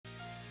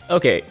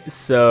Okay,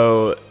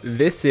 so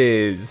this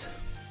is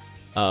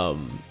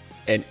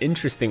an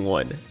interesting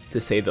one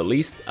to say the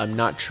least. I'm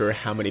not sure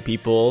how many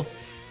people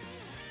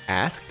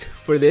asked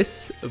for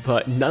this,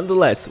 but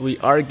nonetheless, we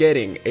are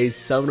getting a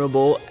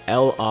summonable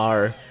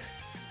LR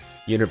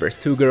Universe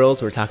 2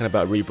 girls. We're talking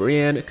about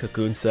Ribrianne,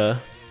 Kakunsa,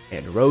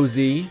 and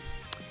Rozie.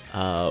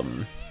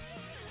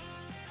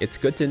 It's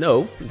good to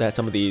know that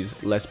some of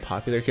these less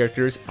popular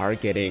characters are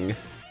getting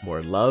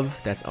more love.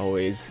 That's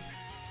always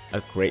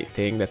a great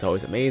thing. That's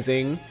always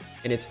amazing.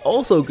 And it's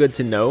also good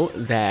to know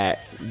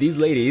that these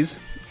ladies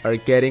are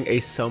getting a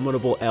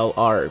summonable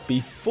LR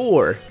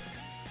before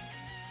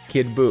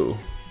Kid Buu.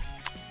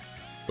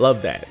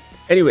 Love that.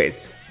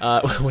 Anyways,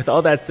 with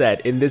all that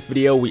said, in this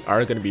video, we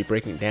are going to be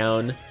breaking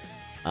down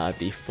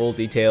the full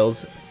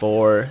details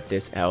for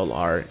this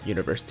LR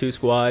Universe 2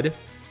 squad,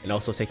 and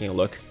also taking a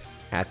look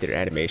at their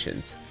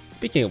animations.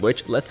 Speaking of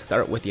which, let's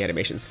start with the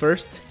animations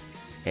first.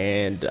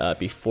 And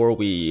before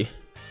we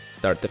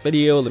start the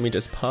video, let me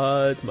just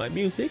pause my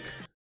music.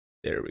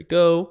 There we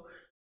go.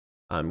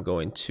 I'm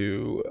going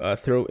to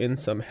throw in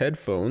some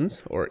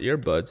headphones or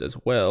earbuds as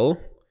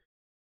well,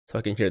 so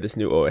I can hear this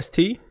new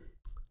OST.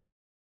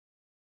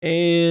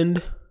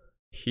 And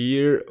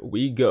here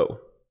we go.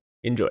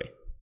 Enjoy.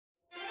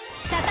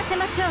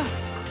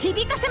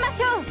 響かせま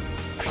しょう。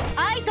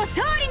愛と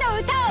勝利の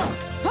歌を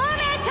フォー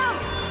メーシ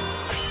ョン。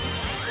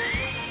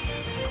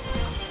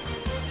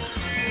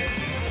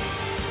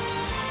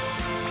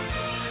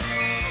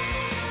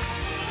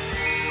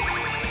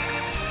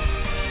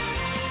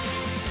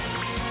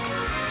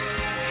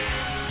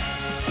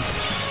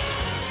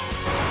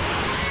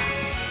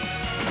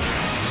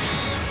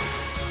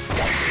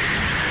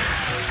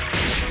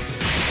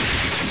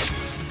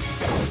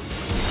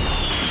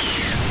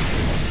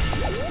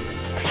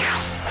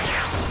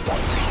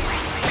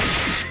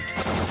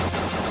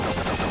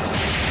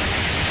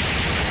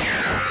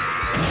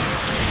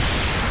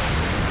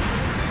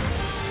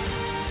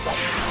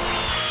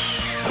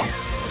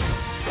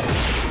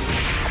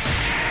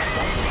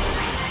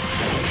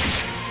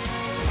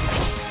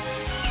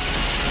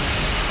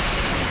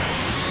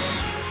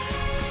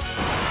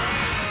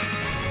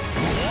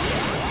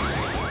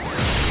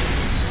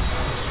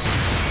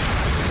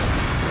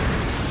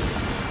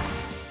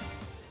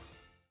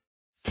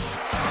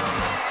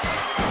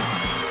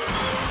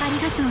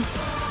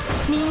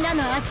みんな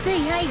の熱い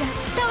愛が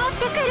伝わって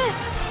くる。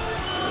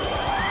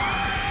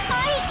愛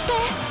って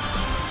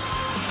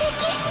素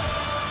敵。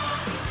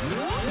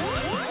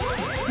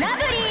ラ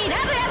ブリーラ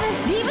ブラ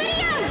ブリブリ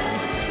アン。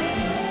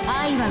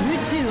愛は宇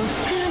宙を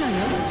救うのよ。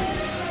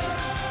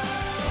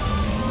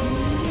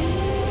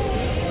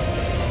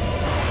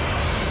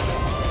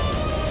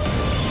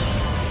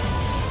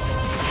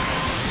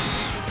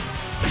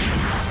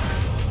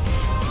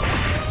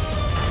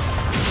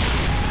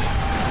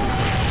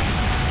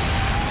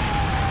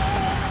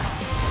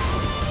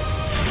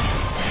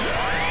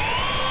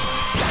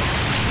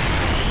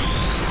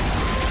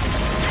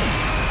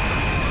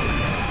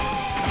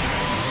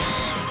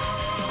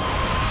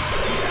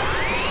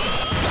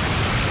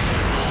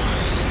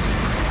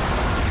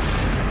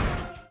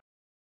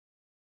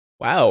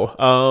Wow.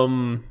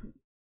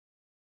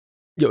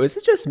 Yo, is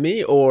it just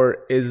me, or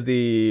is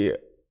the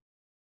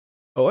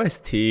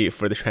OST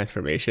for the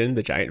transformation,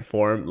 the giant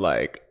form,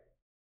 like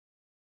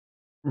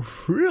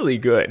really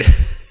good?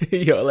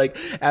 Yo, like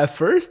at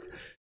first,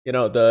 you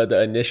know,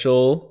 the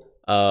initial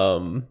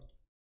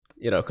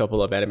you know,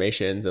 couple of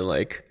animations and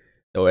like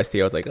the OST,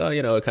 I was like, oh,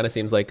 you know, it kind of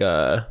seems like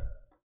I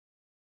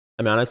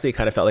mean, honestly, it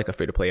kind of felt like a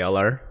free-to-play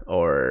LR,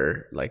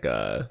 or like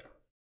a,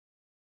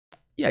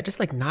 yeah, just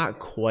like not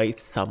quite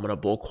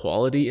summonable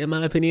quality in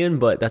my opinion,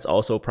 but that's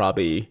also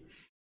probably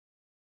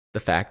the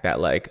fact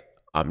that like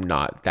I'm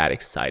not that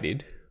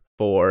excited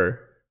for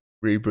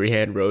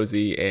Ribrianne,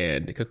 Rozie,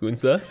 and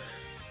Kakunsa.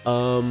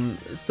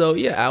 So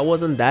yeah, I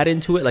wasn't that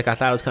into it. Like I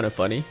thought it was kind of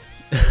funny,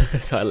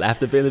 so I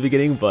laughed a bit in the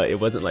beginning, but it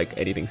wasn't like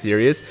anything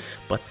serious.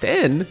 But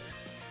then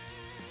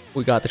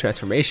we got the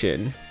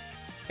transformation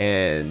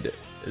and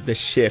the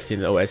shift in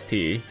the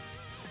OST.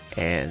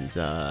 And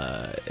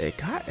it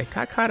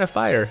got kind of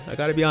fire. I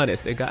gotta be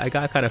honest, it got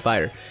kind of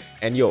fire.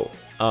 And yo,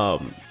 I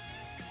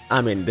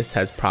mean, this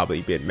has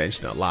probably been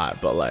mentioned a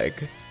lot, but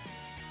like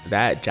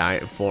that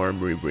giant form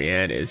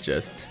Ribrianne is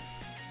just,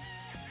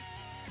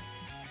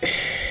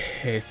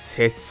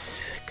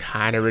 it's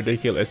kind of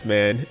ridiculous,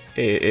 man.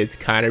 It's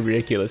kind of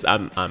ridiculous.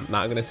 I'm not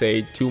gonna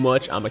say too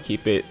much. I'm gonna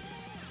keep it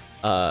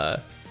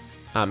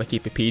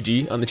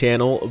PG on the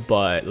channel,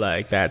 but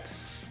like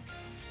that's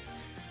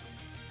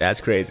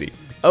crazy.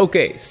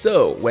 Okay,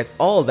 so with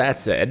all that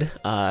said,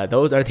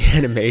 those are the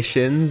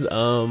animations.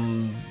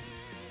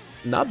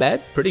 Not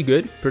bad, pretty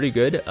good.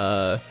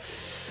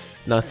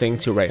 Nothing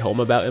to write home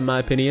about in my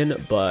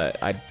opinion,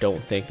 but I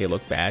don't think they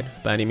look bad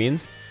by any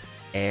means.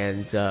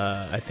 And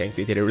I think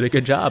they did a really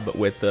good job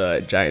with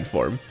the giant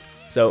form.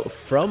 So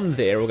from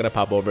there, we're gonna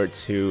pop over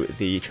to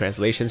the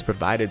translations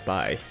provided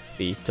by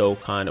the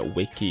Dokkan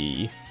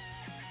Wiki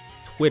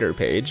Twitter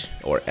page,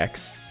 or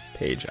X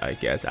page, I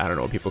guess. I don't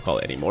know what people call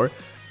it anymore.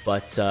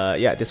 But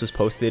yeah, this was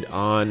posted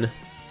on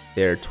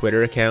their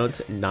Twitter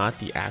account, not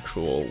the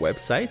actual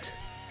website.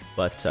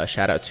 But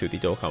shout out to the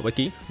Dokkan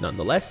Wiki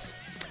nonetheless.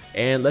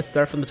 And let's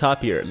start from the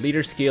top here.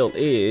 Leader skill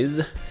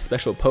is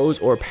Special Pose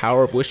or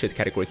Power of Wishes,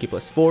 category Ki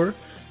 +4.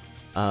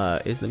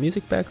 Is the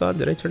music back on?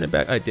 Did I turn it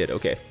back? I did,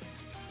 okay.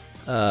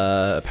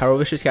 Power of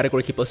Wishes,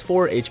 category Ki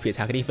 +4, HP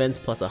attack and defense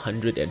plus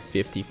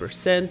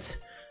 150%.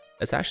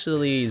 Let's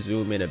actually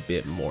zoom in a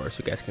bit more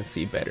so you guys can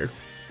see better.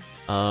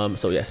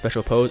 So yeah,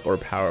 Special Pose or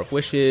Power of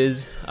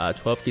Wishes,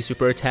 12 key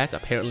super attack.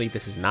 Apparently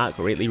this is not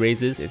greatly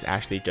raises, it's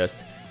actually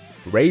just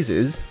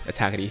raises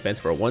attack and defense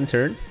for 1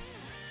 turn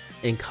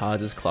and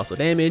causes colossal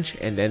damage.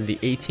 And then the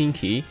 18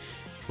 key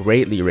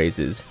greatly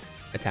raises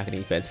attack and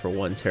defense for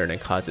 1 turn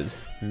and causes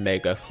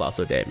mega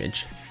colossal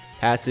damage.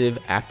 Passive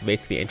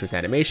activates the entrance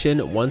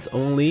animation once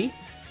only.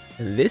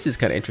 And this is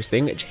kind of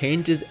interesting. It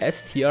changes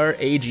STR,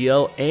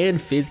 AGL, and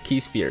Fizz key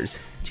spheres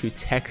to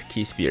Tech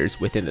key spheres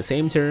within the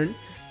same turn.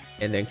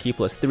 And then Ki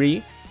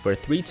 +3 for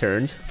 3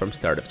 turns from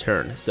start of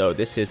turn. So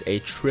this is a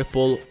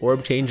triple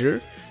orb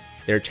changer.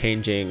 They're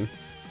changing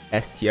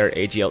STR,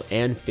 AGL,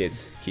 and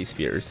Fizz key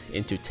spheres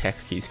into Tech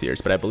key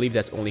spheres, but I believe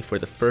that's only for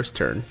the first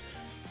turn.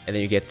 And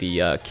then you get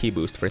the key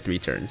boost for 3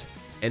 turns.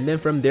 And then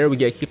from there we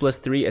get Ki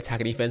 +3 attack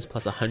and defense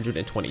plus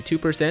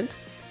 122%,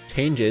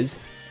 changes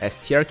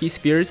STR key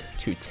spheres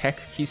to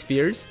Tech key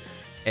spheres,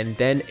 and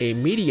then a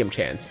medium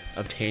chance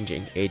of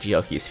changing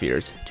AGL key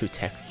spheres to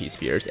Tech key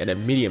spheres, and a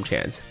medium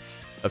chance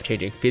of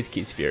changing Fizz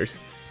key spheres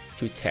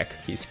to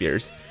Tech key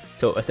spheres.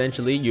 So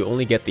essentially, you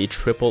only get the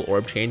triple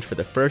orb change for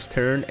the first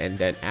turn, and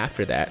then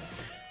after that,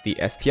 the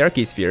STR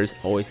key spheres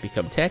always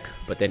become Tech,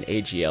 but then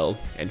AGL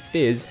and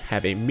Fizz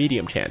have a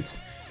medium chance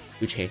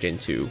to change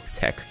into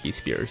Tech key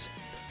spheres.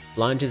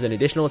 Launch is an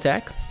additional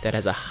attack that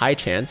has a high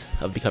chance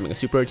of becoming a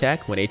super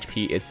attack when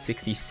HP is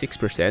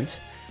 66%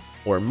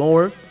 or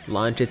more.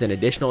 Launch is an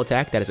additional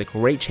attack that has a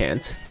great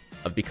chance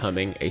of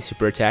becoming a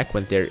super attack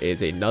when there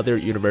is another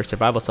Universe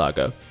Survival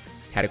Saga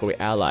category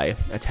ally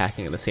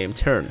attacking in the same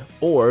turn,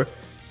 or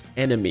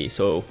enemy.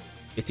 So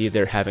it's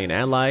either having an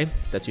ally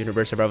that's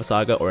Universe Survival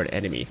Saga or an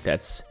enemy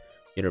that's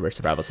Universe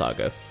Survival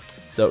Saga.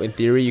 So in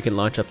theory, you can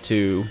launch up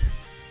to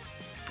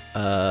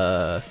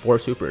 4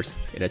 supers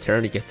in a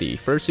turn. You get the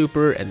first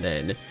super, and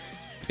then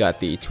you got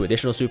the 2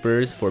 additional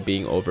supers for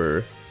being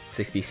over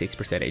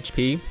 66%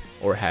 HP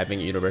or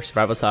having Universe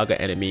Survival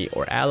Saga, enemy,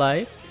 or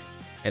ally.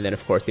 And then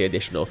of course the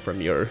additional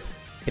from your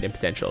hidden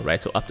potential,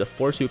 right? So up to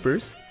 4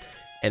 supers.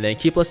 And then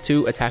Ki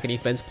 +2 attack and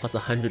defense plus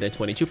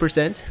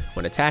 122%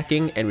 when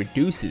attacking, and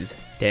reduces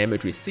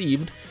damage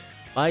received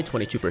by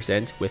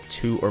 22% with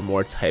 2 or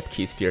more type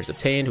key spheres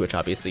obtained, which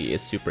obviously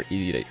is super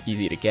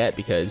easy to get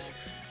because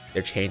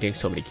they're changing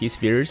so many key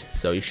spheres.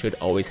 So you should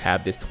always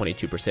have this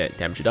 22%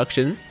 damage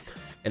reduction.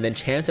 And then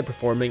chance of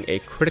performing a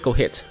critical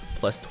hit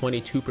plus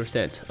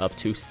 22% up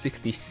to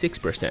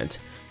 66%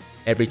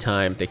 every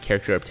time the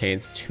character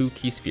obtains 2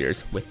 key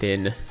spheres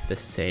within the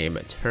same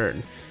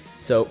turn.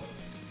 So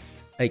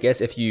I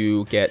guess if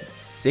you get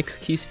 6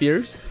 key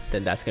spheres,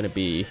 then that's going to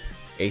be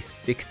a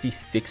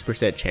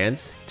 66%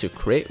 chance to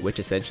crit, which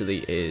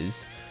essentially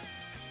is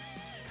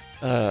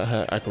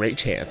a great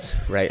chance,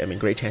 right? I mean,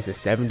 great chance is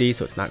 70,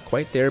 so it's not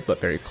quite there, but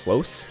very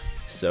close.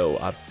 So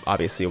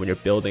obviously, when you're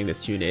building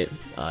this unit,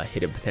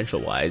 hidden potential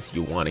wise,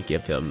 you want to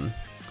give them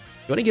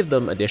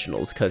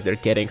additionals because they're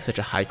getting such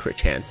a high crit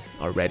chance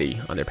already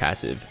on their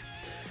passive.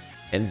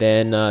 And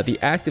then the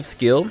active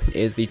skill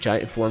is the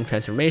Giant Form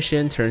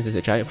transformation. Turns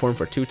into Giant Form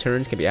for 2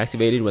 turns. Can be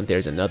activated when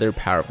there's another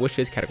Power of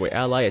Wishes category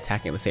ally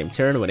attacking on the same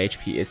turn when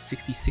HP is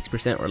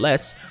 66% or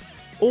less,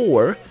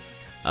 or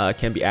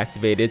can be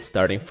activated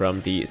starting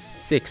from the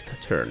 6th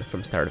turn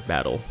from start of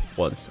battle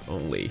once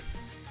only.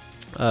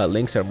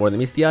 Links are More Than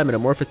Meets the Eye,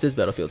 Metamorphosis,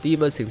 Battlefield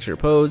Diva, Signature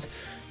Pose,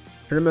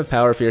 Tournament of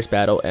Power, Fierce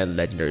Battle, and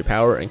Legendary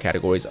Power. And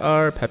categories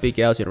are Peppy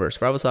Gals, Universe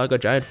Survival Saga,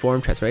 Giant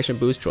Form, Transformation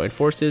Boost, Joint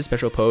Forces,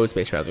 Special Pose,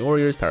 Space Traveling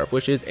Warriors, Power of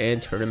Wishes,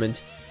 and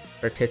Tournament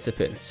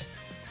Participants.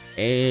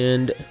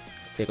 And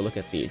let's take a look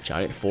at the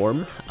Giant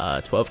Form.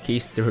 12 key,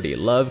 Sturdy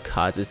Love,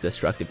 causes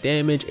destructive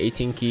damage.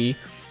 18 key,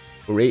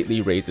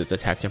 greatly raises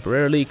attack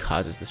temporarily,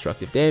 causes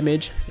destructive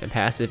damage. And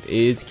passive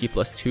is Ki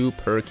 +2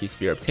 per key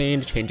sphere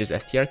obtained, changes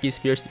STR key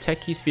spheres to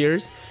Tech key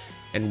spheres,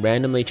 and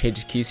randomly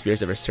changes key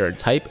spheres of a certain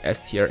type,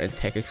 STR and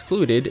Tech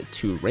excluded,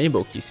 to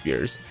rainbow key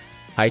spheres.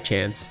 High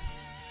chance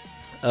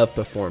of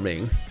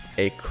performing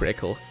a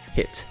critical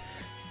hit.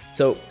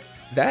 So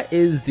that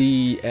is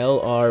the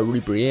LR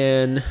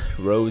Ribrianne,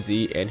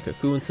 Rozie, and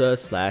Kakunsa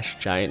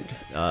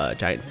 /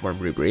 Giant Form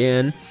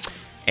Ribrianne.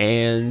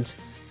 And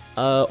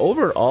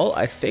overall,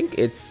 I think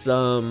it's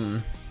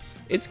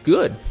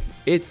good.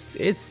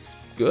 It's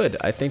good.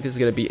 I think this is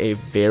gonna be a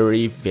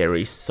very,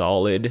 very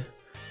solid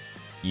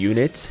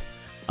unit.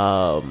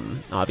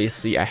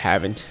 Obviously I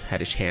haven't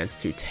had a chance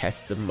to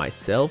test them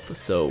myself,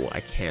 so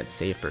I can't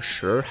say for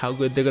sure how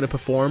good they're gonna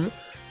perform,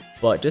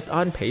 but just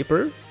on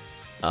paper,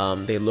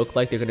 they look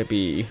like they're gonna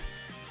be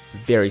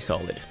very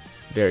solid,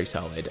 very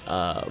solid.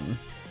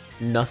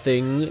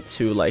 Nothing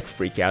to like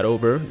freak out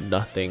over,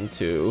 nothing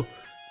to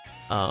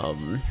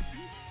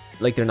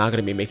like they're not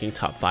gonna be making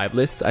top 5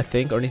 lists, I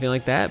think, or anything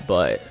like that,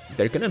 but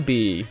they're gonna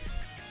be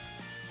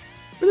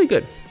really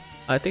good.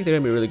 I think they're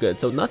gonna be really good.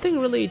 So nothing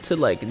really to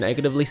like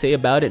negatively say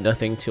about it,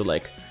 nothing to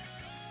like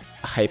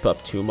hype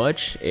up too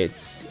much.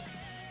 It's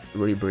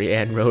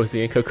Ribrianne,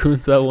 Rozie, and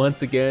Kakunsa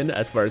once again.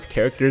 As far as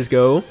characters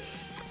go,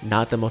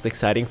 not the most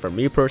exciting for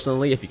me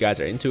personally. If you guys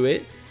are into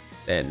it,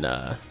 then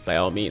by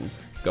all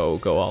means go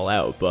all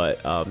out.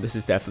 But this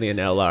is definitely an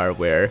LR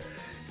where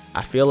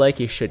I feel like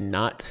you should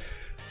not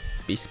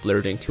be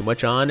splurging too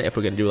much on if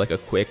we're gonna do like a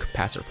quick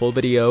pass or pull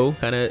video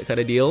kind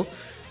of deal.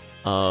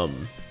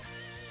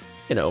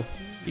 You know,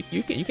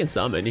 you can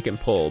summon, you can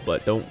pull,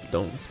 but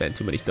don't spend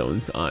too many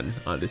stones on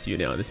this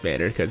unit, on this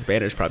banner, because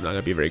banner is probably not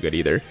gonna be very good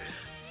either.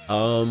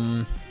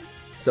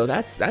 So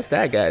that's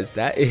that, guys.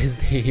 That is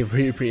the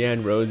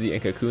Ribrianne, Rozie,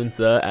 and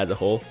Kakunsa as a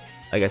whole.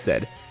 Like I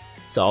said,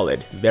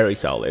 solid, very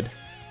solid,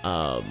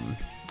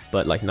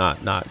 but like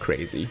not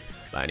crazy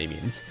by any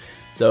means.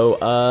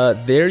 So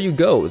there you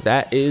go.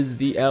 That is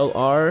the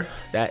LR.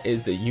 That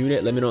is the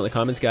unit. Let me know in the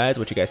comments, guys,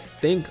 what you guys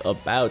think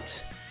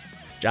about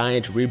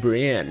Giant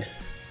Ribrianne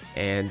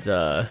and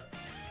the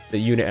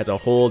unit as a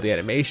whole, the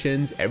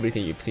animations,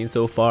 everything you've seen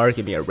so far.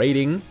 Give me a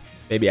rating,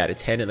 maybe out of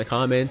 10 in the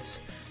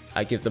comments.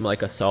 I give them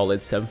like a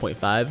solid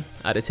 7.5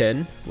 out of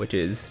 10, which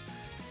is,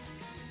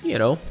 you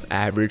know,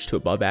 average to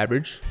above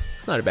average.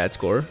 It's not a bad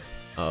score.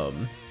 I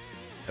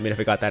mean, if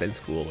I got that in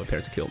school, my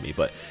parents would kill me,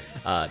 but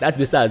that's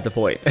besides the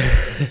point.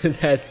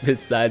 That's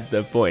besides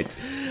the point.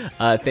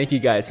 Thank you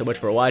guys so much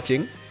for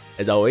watching.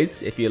 As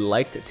always, if you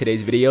liked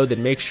today's video,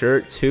 then make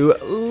sure to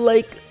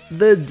like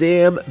the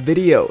damn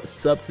video.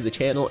 Sub to the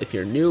channel if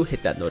you're new,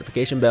 hit that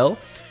notification bell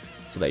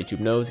so that YouTube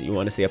knows that you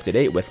want to stay up to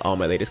date with all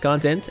my latest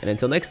content. And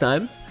until next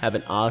time, have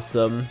an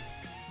awesome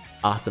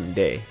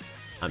day.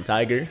 I'm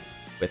Tiger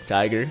with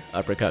Tiger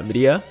Uppercut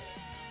Media,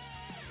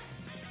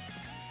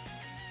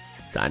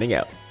 signing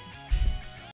out.